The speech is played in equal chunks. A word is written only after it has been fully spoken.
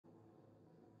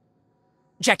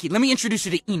Jackie, let me introduce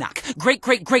you to Enoch,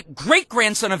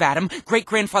 great-great-great-great-grandson of Adam,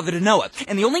 great-grandfather to Noah,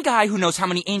 and the only guy who knows how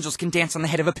many angels can dance on the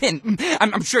head of a pin.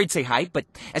 I'm sure he'd say hi, but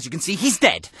as you can see, he's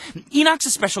dead. Enoch's a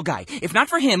special guy. If not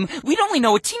for him, we'd only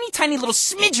know a teeny-tiny little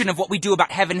smidgen of what we do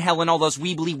about heaven, hell, and all those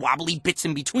weebly-wobbly bits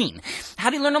in between.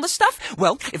 How do you learn all this stuff?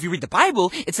 Well, if you read the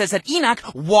Bible, it says that Enoch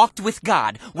walked with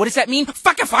God. What does that mean?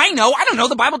 Fuck if I know! I don't know,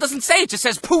 the Bible doesn't say, it just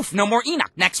says, poof, no more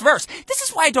Enoch. Next verse. This is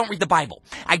why I don't read the Bible.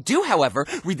 I do, however,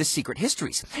 read the secret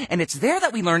histories. And it's there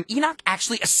that we learn Enoch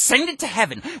actually ascended to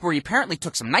heaven, where he apparently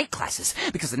took some night classes,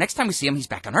 because the next time we see him, he's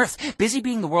back on Earth, busy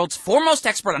being the world's foremost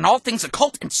expert on all things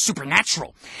occult and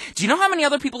supernatural. Do you know how many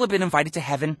other people have been invited to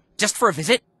heaven just for a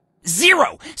visit?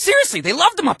 0! Seriously, they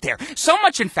loved him up there. So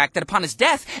much, in fact, that upon his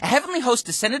death, a heavenly host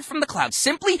descended from the clouds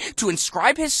simply to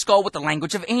inscribe his skull with the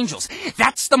language of angels.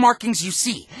 That's the markings you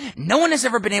see. No one has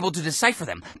ever been able to decipher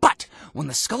them. But when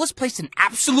the skull is placed in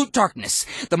absolute darkness,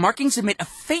 the markings emit a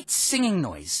faint singing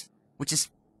noise, which is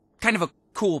kind of a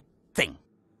cool thing.